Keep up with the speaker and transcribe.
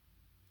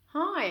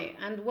Hi,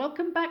 and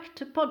welcome back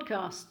to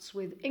Podcasts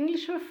with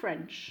English for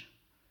French.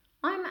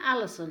 I'm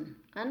Alison,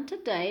 and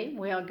today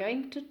we are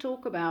going to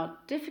talk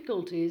about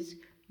difficulties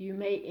you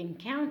may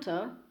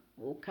encounter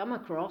or come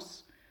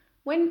across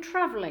when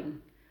travelling,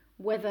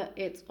 whether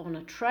it's on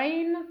a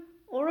train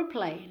or a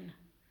plane.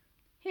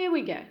 Here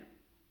we go.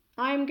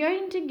 I am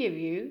going to give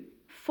you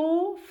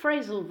 4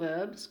 phrasal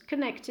verbs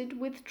connected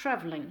with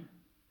travelling,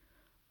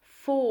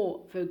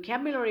 4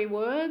 vocabulary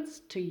words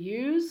to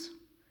use,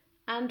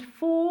 and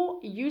 4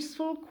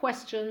 useful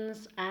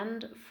questions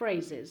and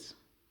phrases.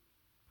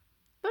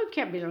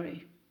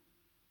 Vocabulary: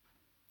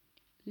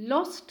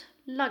 lost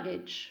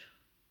luggage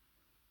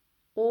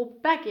or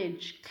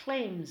baggage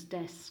claims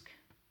desk.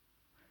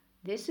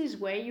 This is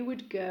where you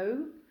would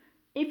go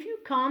if you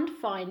can't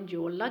find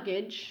your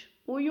luggage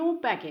or your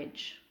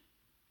baggage.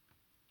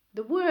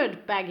 The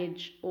word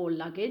baggage or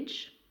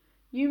luggage,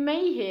 you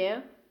may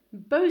hear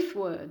both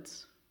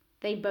words.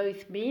 They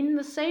both mean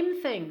the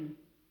same thing.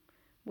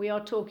 We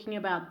are talking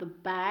about the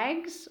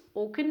bags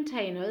or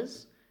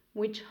containers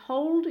which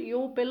hold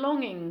your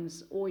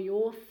belongings or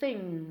your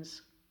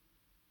things.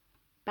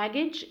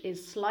 Baggage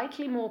is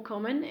slightly more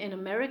common in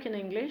American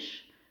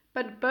English,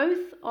 but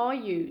both are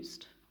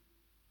used.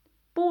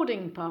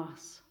 Boarding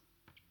pass.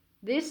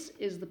 This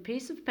is the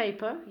piece of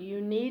paper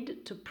you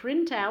need to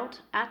print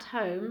out at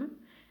home,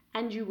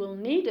 and you will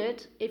need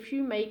it if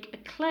you make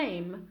a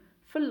claim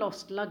for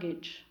lost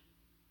luggage.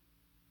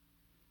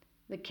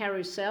 The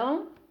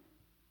carousel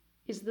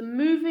is the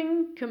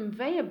moving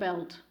conveyor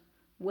belt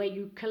where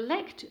you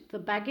collect the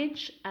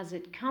baggage as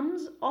it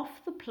comes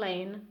off the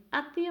plane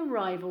at the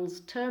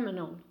arrivals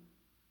terminal.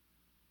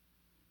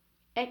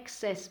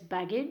 Excess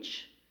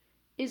baggage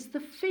is the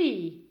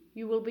fee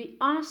you will be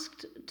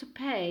asked to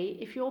pay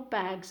if your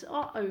bags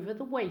are over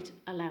the weight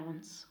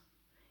allowance,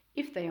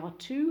 if they are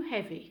too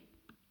heavy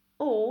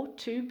or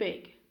too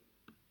big.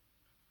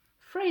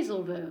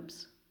 Phrasal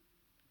verbs: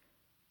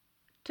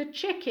 to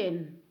check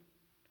in.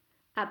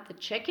 At the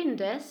check-in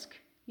desk,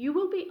 you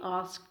will be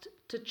asked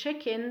to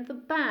check in the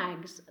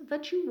bags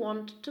that you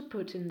want to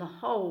put in the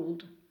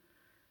hold.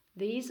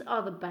 These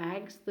are the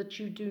bags that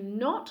you do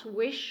not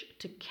wish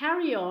to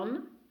carry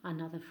on,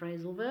 another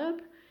phrasal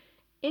verb,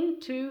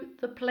 into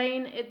the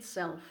plane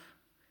itself.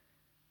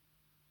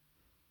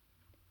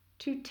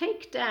 To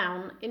take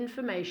down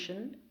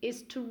information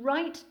is to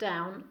write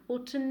down or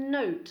to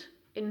note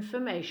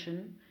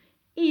information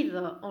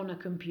either on a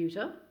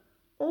computer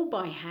or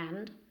by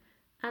hand,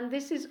 and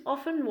this is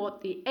often what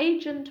the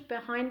agent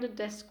behind a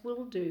desk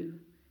will do.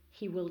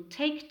 He will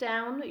take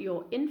down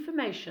your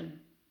information.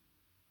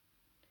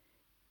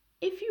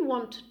 If you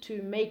want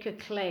to make a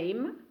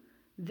claim,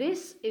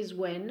 this is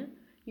when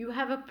you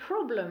have a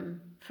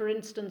problem, for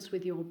instance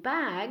with your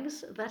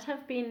bags that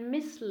have been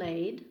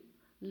mislaid,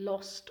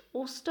 lost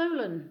or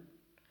stolen.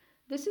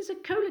 This is a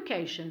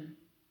collocation,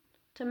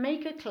 to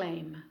make a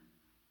claim.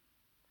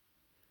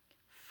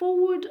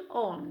 Forward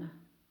on.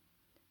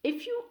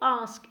 If you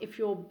ask if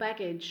your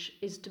baggage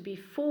is to be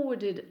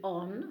forwarded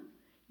on,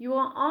 you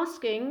are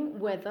asking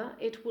whether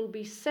it will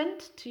be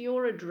sent to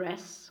your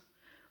address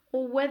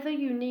or whether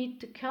you need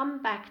to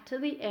come back to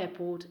the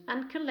airport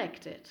and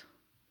collect it.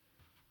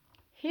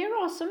 Here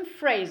are some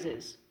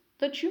phrases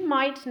that you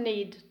might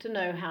need to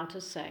know how to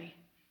say.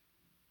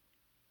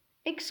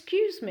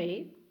 Excuse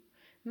me,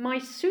 my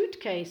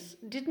suitcase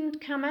didn't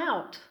come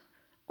out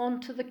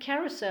onto the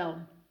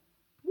carousel.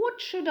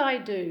 What should I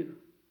do?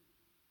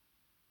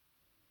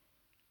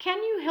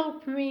 Can you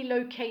help me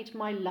locate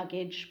my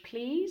luggage,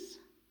 please?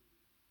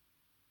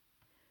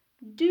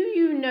 Do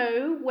you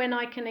know when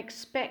I can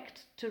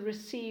expect to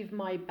receive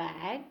my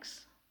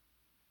bags?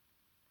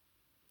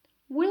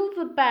 Will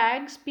the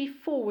bags be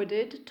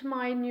forwarded to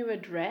my new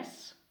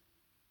address?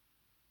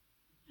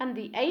 And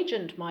the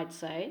agent might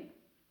say,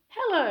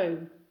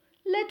 "Hello,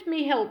 let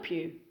me help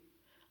you.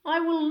 I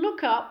will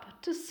look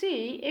up to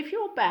see if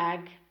your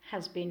bag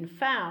has been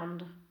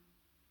found.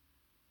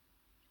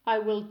 I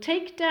will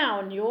take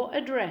down your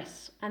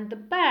address and the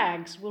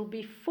bags will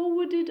be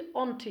forwarded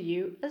onto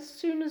you as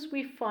soon as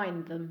we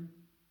find them.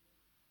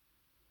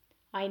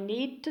 I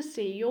need to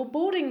see your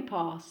boarding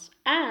pass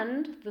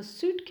and the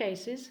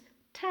suitcase's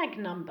tag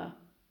number."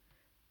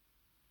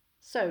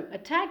 So a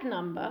tag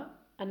number,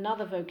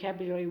 another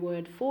vocabulary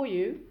word for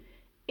you,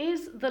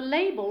 is the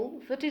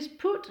label that is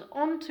put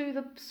onto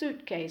the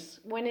suitcase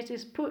when it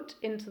is put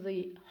into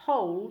the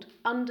hold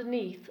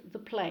underneath the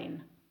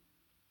plane.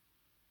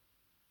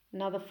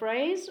 Another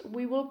phrase: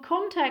 we will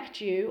contact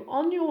you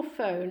on your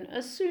phone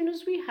as soon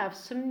as we have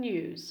some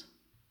news.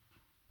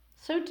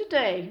 So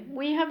today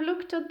we have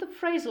looked at the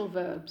phrasal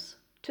verbs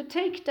to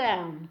take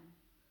down,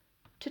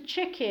 to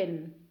check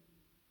in,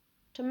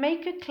 to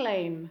make a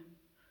claim,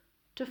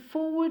 to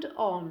forward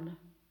on.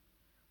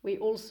 We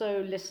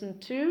also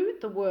listened to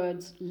the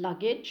words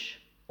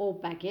luggage or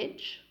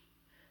baggage,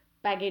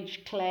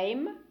 baggage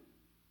claim,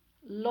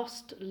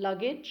 lost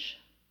luggage,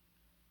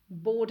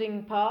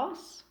 boarding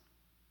pass,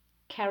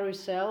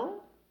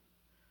 carousel,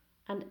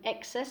 and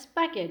excess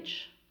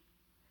baggage.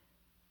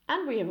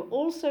 And we have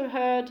also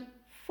heard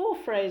 4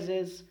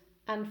 phrases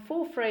and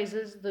 4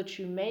 phrases that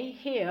you may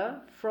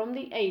hear from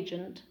the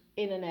agent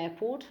in an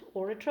airport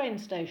or a train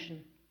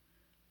station.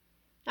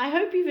 I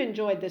hope you've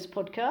enjoyed this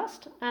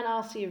podcast, and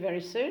I'll see you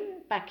very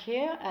soon back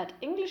here at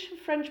English for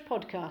French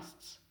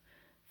Podcasts.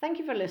 Thank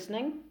you for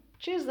listening.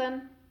 Cheers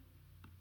then.